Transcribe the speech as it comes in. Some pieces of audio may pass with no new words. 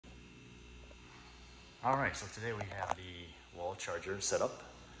All right, so today we have the wall charger set up,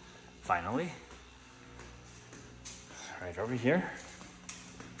 finally. Right over here.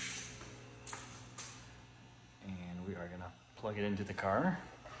 And we are gonna plug it into the car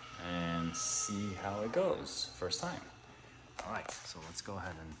and see how it goes, first time. All right, so let's go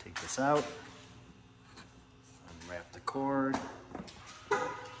ahead and take this out, unwrap the cord.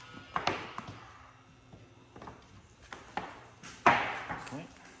 Okay.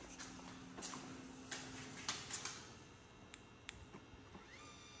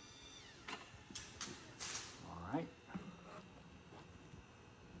 All right.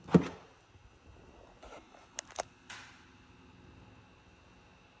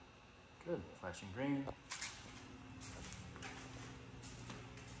 Good, flashing green.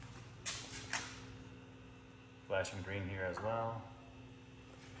 Flashing green here as well.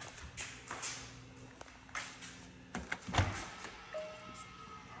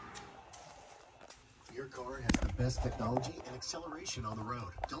 Your car has the best technology and acceleration on the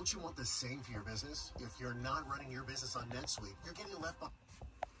road. Don't you want the same for your business? If you're not running your business on NetSuite, you're getting left behind.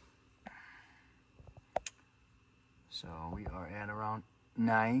 So we are at around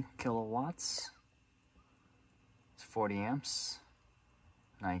 9 kilowatts. It's 40 amps,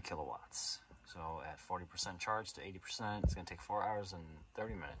 9 kilowatts. So at 40% charge to 80%, it's gonna take 4 hours and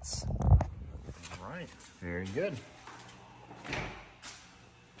 30 minutes. All right, very good.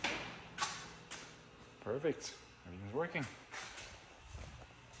 Perfect, everything's working.